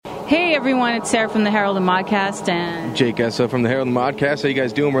Hey everyone, it's Sarah from the Herald and Modcast and Jake Esso from the Herald and Modcast. How you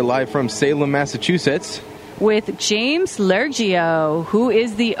guys doing? We're live from Salem, Massachusetts. With James Lurgio, who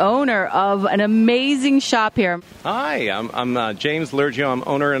is the owner of an amazing shop here. Hi, I'm James Lurgio. I'm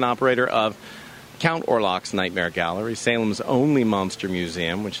owner and operator of Count Orlok's Nightmare Gallery, Salem's only monster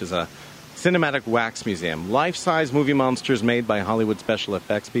museum, which is a cinematic wax museum. Life-size movie monsters made by Hollywood special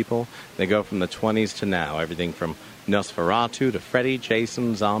effects people. They go from the 20s to now. Everything from Nosferatu to Freddy,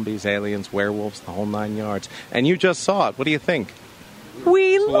 Jason, zombies, aliens, werewolves, the whole nine yards. And you just saw it. What do you think?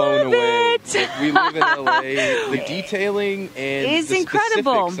 We love away. it! Like, we live in LA. The detailing and the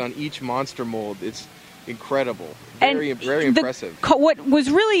incredible. specifics on each monster mold, it's incredible. Very impressive. What was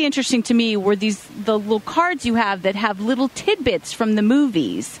really interesting to me were the little cards you have that have little tidbits from the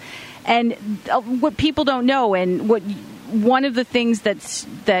movies. And what people don't know, and one of the things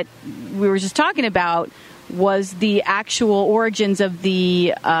that we were just talking about was the actual origins of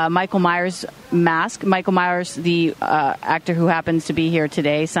the Michael Myers mask. Michael Myers, the actor who happens to be here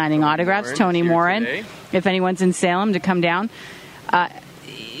today signing autographs, Tony Moran, if anyone's in Salem, to come down.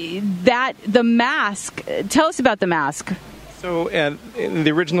 The mask, tell us about the mask. So in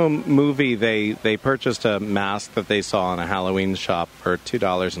the original movie, they purchased a mask that they saw in a Halloween shop for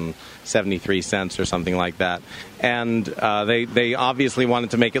 $2.73 or something like that. And they obviously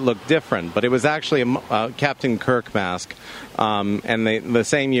wanted to make it look different, but it was actually a Captain Kirk mask. And the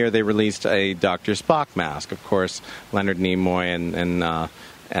same year they released a Dr. Spock mask, of course, Leonard Nimoy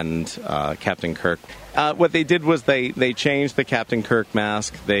and Captain Kirk. What they did was they changed the Captain Kirk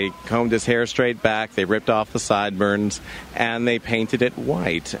mask. They combed his hair straight back. They ripped off the sideburns, and they painted it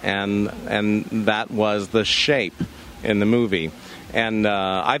white. And that was the shape in the movie. And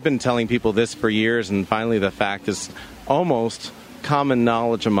I've been telling people this for years, and finally the fact is almost common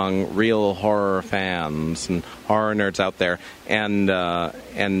knowledge among real horror fans and horror nerds out there, and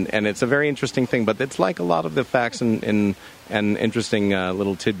it's a very interesting thing. But it's like a lot of the facts and interesting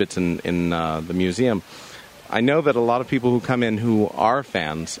little tidbits in the museum. I know that a lot of people who come in who are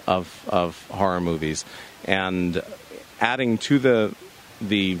fans of horror movies, and adding to the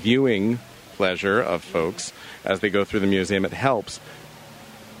viewing pleasure of folks as they go through the museum, it helps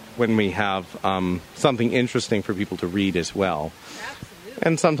when we have something interesting for people to read as well. Absolutely.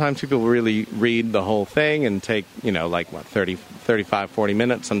 And sometimes people really read the whole thing and take, 35, 40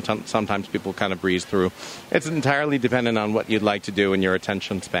 minutes. Sometimes people kind of breeze through. It's entirely dependent on what you'd like to do and your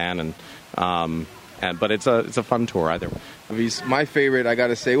attention span. But it's a fun tour either way. My favorite, I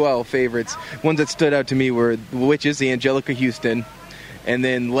gotta say, favorites, ones that stood out to me were Witches, the Angelica Houston, and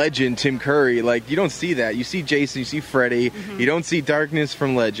then Legend, Tim Curry. Like, you don't see that. You see Jason, you see Freddy. Mm-hmm. You don't see Darkness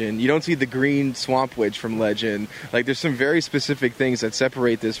from Legend. You don't see the Green Swamp Witch from Legend. Like, there's some very specific things that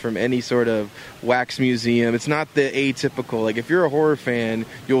separate this from any sort of wax museum. It's not the atypical. Like, if you're a horror fan,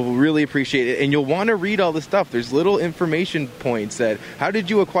 you'll really appreciate it, and you'll want to read all the stuff. There's little information points that, how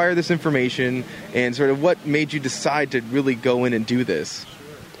did you acquire this information, and sort of what made you decide to really go in and do this?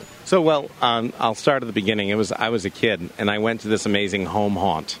 So, I'll start at the beginning. I was a kid, and I went to this amazing home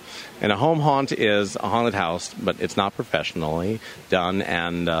haunt. And a home haunt is a haunted house, but it's not professionally done,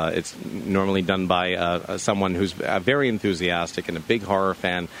 and it's normally done by someone who's very enthusiastic and a big horror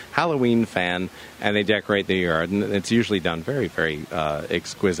fan, Halloween fan, and they decorate the yard. And it's usually done very, very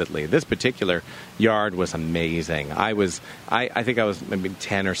exquisitely. This particular yard was amazing. I think I was maybe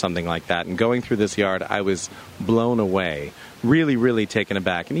 10 or something like that, and going through this yard, I was blown away. Really, really taken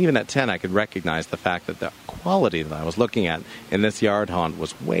aback. And even at 10, I could recognize the fact that the quality that I was looking at in this yard haunt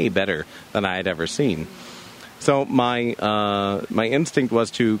was way better than I had ever seen. So my instinct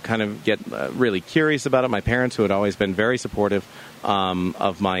was to kind of get really curious about it. My parents, who had always been very supportive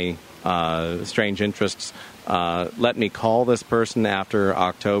of my strange interests, let me call this person after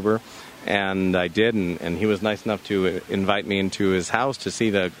October. And I did, and he was nice enough to invite me into his house to see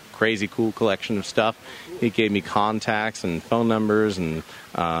the crazy cool collection of stuff. He gave me contacts and phone numbers and,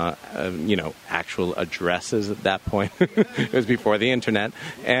 actual addresses at that point. It was before the internet.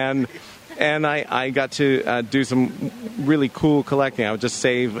 And I got to do some really cool collecting. I would just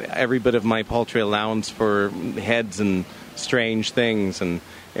save every bit of my paltry allowance for heads and strange things. And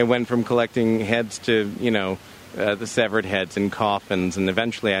it went from collecting heads to, the severed heads and coffins, and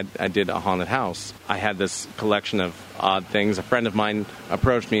eventually I did a haunted house. I had this collection of odd things. A friend of mine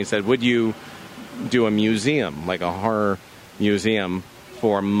approached me and said, would you do a museum, like a horror museum,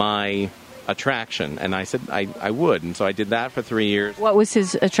 for my attraction? And I said I would, and so I did that for 3 years. What was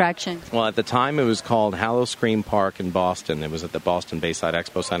his attraction? Well, at the time it was called Hallowscream Park in Boston. It was at the Boston Bayside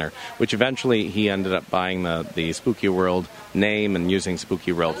Expo Center, which eventually he ended up buying the Spooky World name and using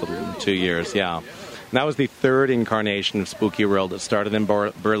Spooky World for 2 years, yeah. And that was the third incarnation of Spooky World. It started in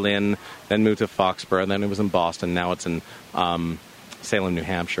Berlin, then moved to Foxborough, then it was in Boston. Now it's in Salem, New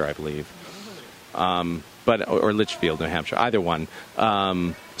Hampshire, I believe. Or Litchfield, New Hampshire, either one.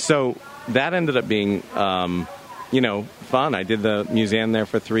 So that ended up being, fun. I did the museum there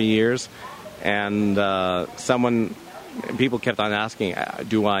for 3 years, and people kept on asking,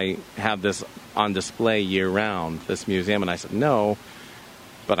 do I have this on display year-round, this museum? And I said, no,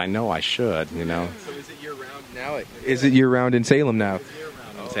 but I know I should, So is it year-round now? Is it year-round in Salem now?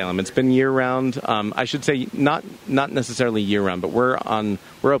 Salem. It's been year-round. I should say not necessarily year-round, but we're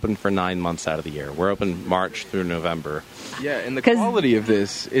open for 9 months out of the year. We're open March through November. Yeah, and the quality of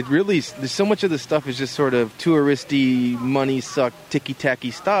this, there's so much of the stuff is just sort of touristy, money-suck,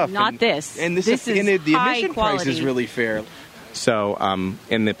 ticky-tacky stuff. Not this. And this is the admission price is really fair. So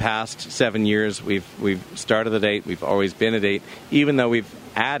in the past 7 years, we've started at 8. We've always been at 8, even though we've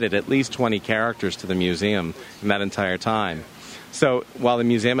added at least 20 characters to the museum in that entire time. So while the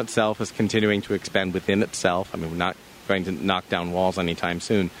museum itself is continuing to expand within itself, we're not going to knock down walls anytime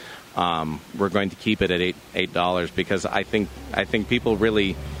soon. We're going to keep it at $8 because I think people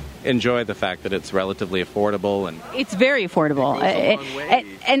really enjoy the fact that it's relatively affordable, and it's very affordable.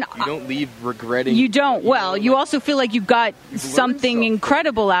 And you don't leave regretting. You don't. Well, you also feel like you got something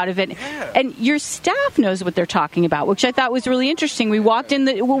incredible out of it, and your staff knows what they're talking about, which I thought was really interesting. We walked in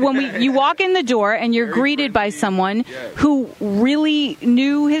you walk in the door and you're greeted by someone who really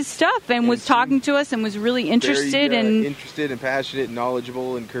knew his stuff and was talking to us and was really interested and passionate, and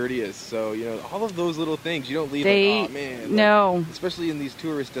knowledgeable, and courteous. So all of those little things you don't leave. No, especially in these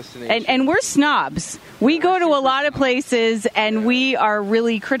tourist destinations. And we're snobs. We go to a lot of places, and we are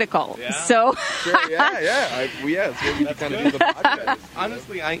really critical. Yeah. So, sure, That's what we kind of do the podcast.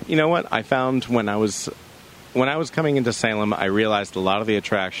 Honestly, I found when I was coming into Salem, I realized a lot of the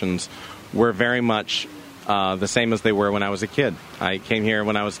attractions were very much the same as they were when I was a kid. I came here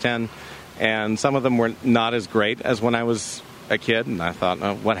when I was 10, and some of them were not as great as when I was a kid. And I thought,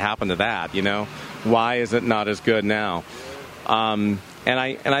 oh, what happened to that? Why is it not as good now? And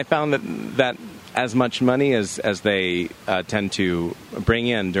I found that as much money as they tend to bring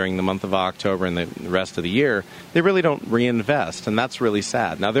in during the month of October and the rest of the year, they really don't reinvest, and that's really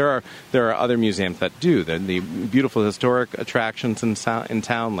sad. Now there are other museums that do. The beautiful historic attractions in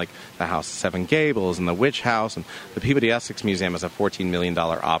town, like the House of Seven Gables and the Witch House, and the Peabody Essex Museum has a $14 million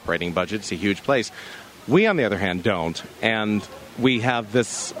operating budget. It's a huge place. We, on the other hand, don't, and we have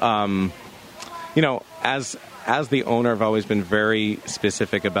this. As the owner, I've always been very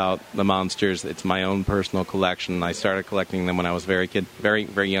specific about the monsters. It's my own personal collection. I started collecting them when I was very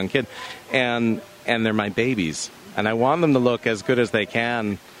young kid, and they're my babies. And I want them to look as good as they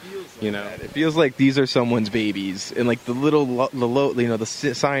can. It feels like these are someone's babies, and like the signage,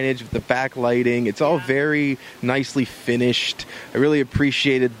 the backlighting, it's all very nicely finished. I really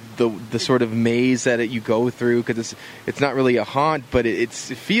appreciated the sort of maze that you go through, because it's not really a haunt, but it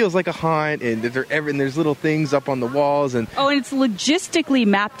feels like a haunt, and there's little things up on the walls, and it's logistically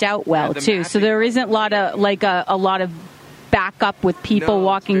mapped out well too. So there isn't a lot of backup with people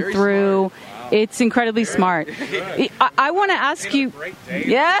walking through. Smart. It's incredibly smart. I want to ask you.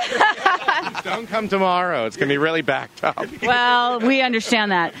 Yeah. Don't come tomorrow. It's going to be really backed up. Well, we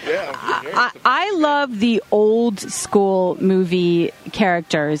understand that. I love the old school movie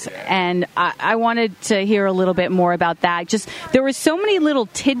characters, and I wanted to hear a little bit more about that. Just there were so many little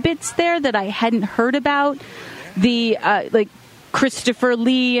tidbits there that I hadn't heard about. The Christopher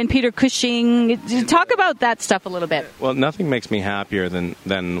Lee and Peter Cushing. Talk about that stuff a little bit. Well, nothing makes me happier than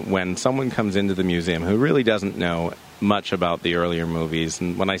when someone comes into the museum who really doesn't know much about the earlier movies.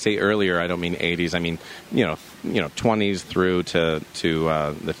 And when I say earlier, I don't mean 80s. I mean 20s through to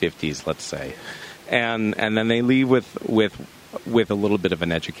the 50s, let's say. And then they leave with a little bit of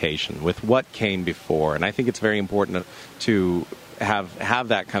an education with what came before. And I think it's very important to have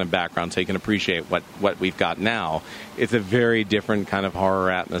that kind of background so you can appreciate what we've got now. It's a very different kind of horror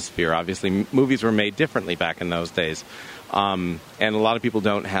atmosphere. Obviously, movies were made differently back in those days. And a lot of people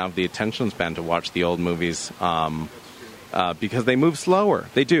don't have the attention span to watch the old movies because they move slower.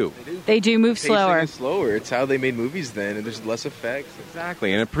 They do. They do move slower. Is slower. It's how they made movies then, and there's less effects.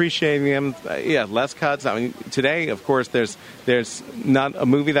 Exactly, and appreciating them. Less cuts. I mean, today, of course, there's not a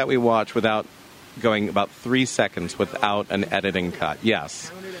movie that we watch without going about 3 seconds without an editing cut. Yes,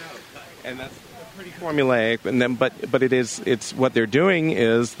 and that's pretty formulaic. And then, but it's what they're doing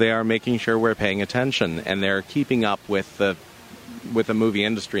is they are making sure we're paying attention, and they're keeping up with the with the movie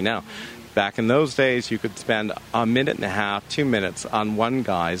industry now. Back in those days, you could spend a minute and a half, 2 minutes on one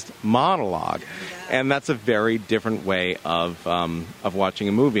guy's monologue, and that's a very different way of watching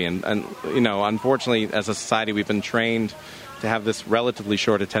a movie. And unfortunately, as a society, we've been trained to have this relatively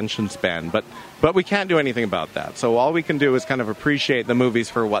short attention span, but we can't do anything about that. So all we can do is kind of appreciate the movies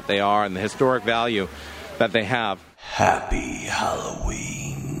for what they are and the historic value that they have. Happy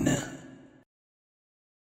Halloween.